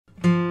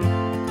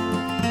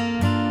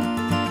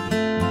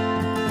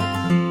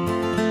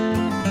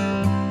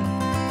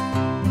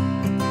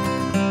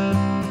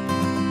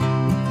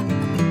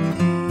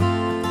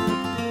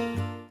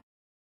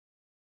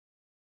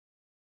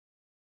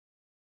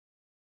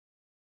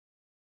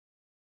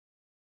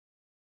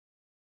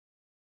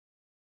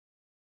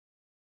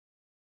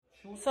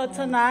So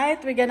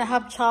tonight we're gonna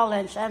have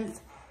challenge, and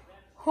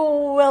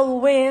who will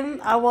win,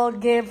 I will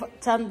give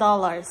 $10.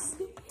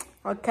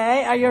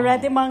 Okay, are you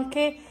ready,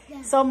 Monkey?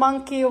 Yeah. So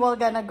Monkey will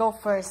gonna go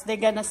first. They're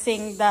gonna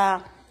sing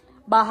the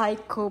Bahay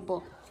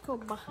kubo.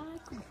 Bahay.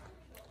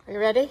 Are you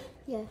ready?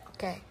 Yeah.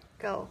 Okay,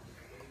 go.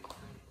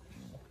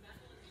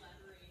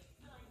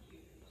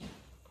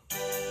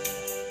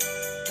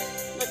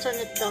 Let's turn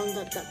it down,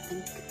 that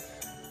thing.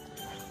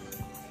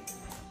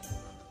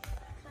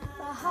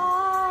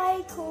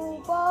 Bahay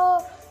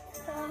kubo,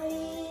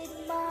 kahit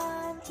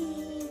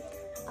mati,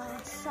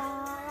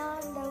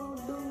 asaran daw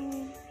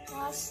dun,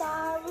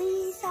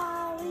 asari-sari,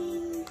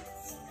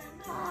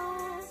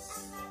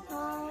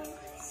 asang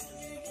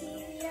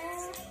iya,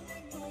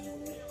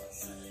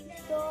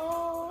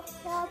 do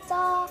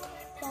yata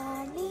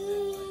tani,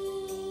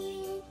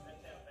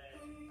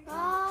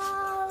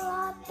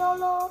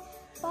 alatolo,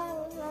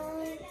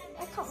 palang,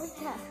 không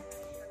biết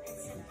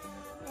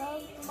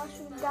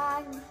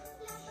masugan.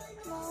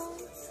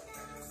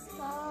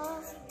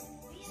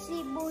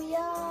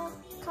 Sibuya,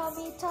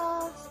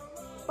 Kamitas,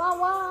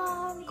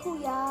 Bawang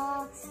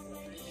Kuya,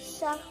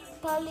 Sak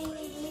paling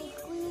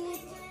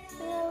liquid,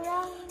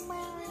 orang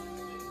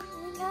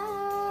mana,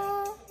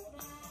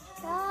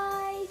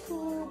 Bahay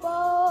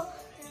kubo,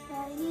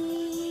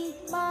 kahit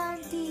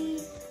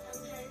mati,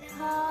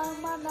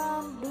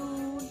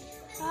 hamanandun,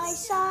 ay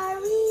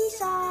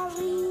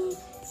sari-sari,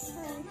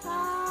 ay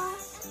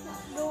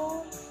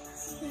hasnadong,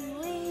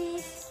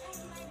 iwis,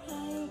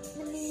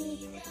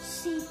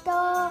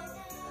 Sita,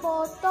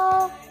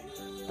 Boto,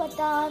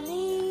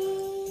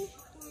 Patani,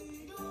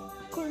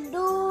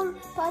 Kundul,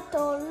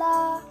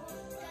 Patola,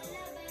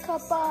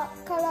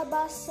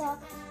 Kalabasa,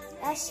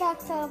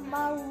 Asaka,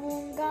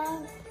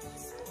 Marungan,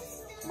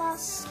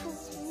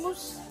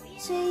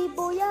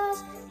 Sibuyas,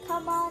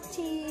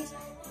 Kamatis,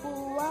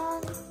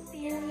 Buwan,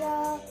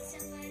 Yuya,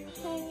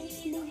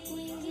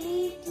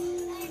 Liki,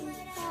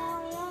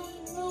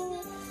 Arango.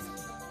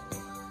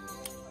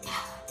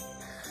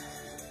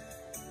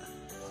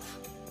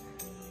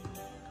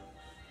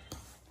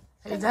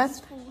 Is that?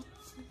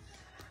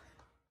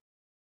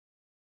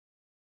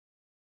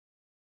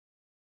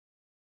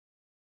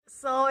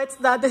 So it's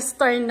Daddy's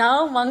turn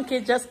now. Monkey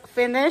just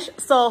finished.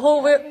 So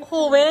who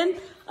win?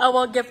 I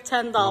will give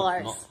 $10.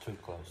 Not too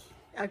close.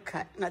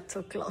 Okay, not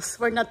too close.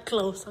 We're not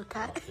close,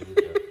 okay?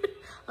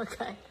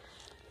 Okay.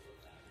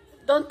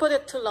 Don't put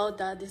it too loud,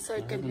 Daddy, so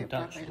you can hear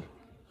properly.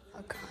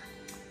 Okay.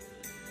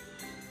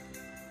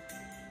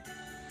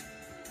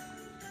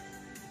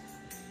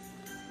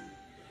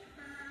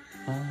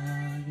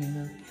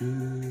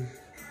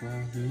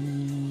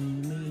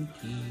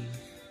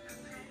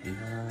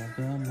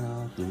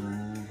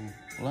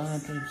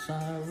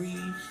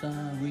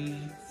 Sari-sari,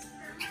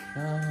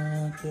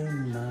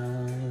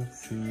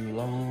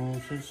 tulong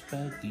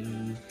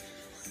sesekali,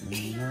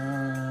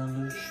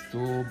 mengalus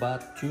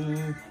batu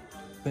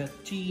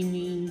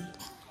betini,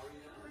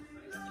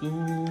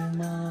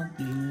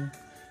 mati,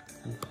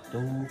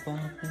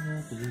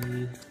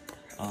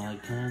 I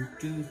can't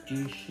do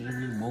this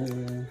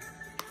anymore.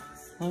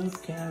 I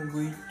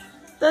carried.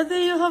 Daddy,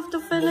 you have to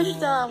finish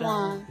that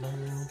one.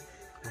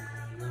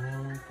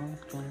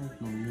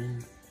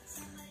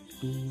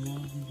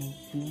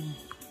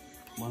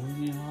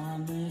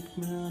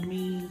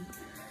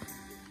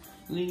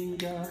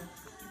 Linger,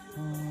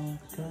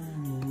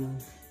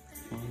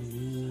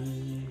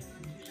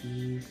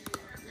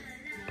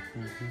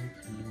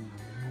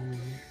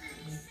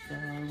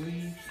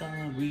 sorry.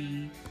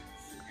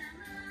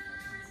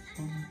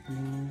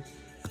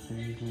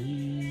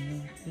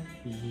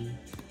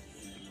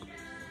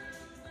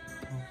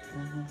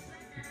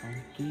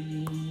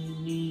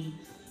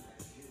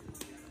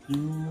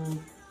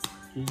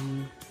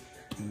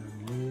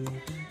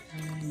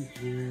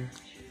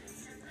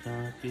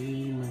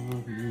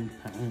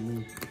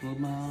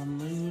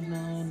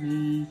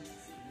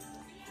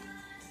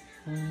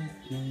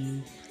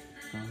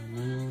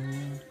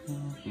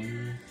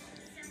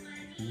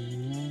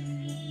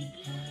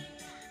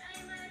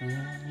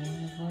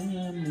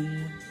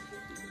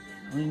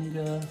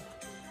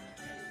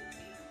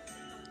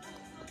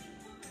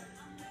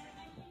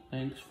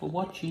 Thanks for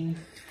watching.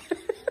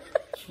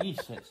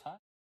 Jesus, huh?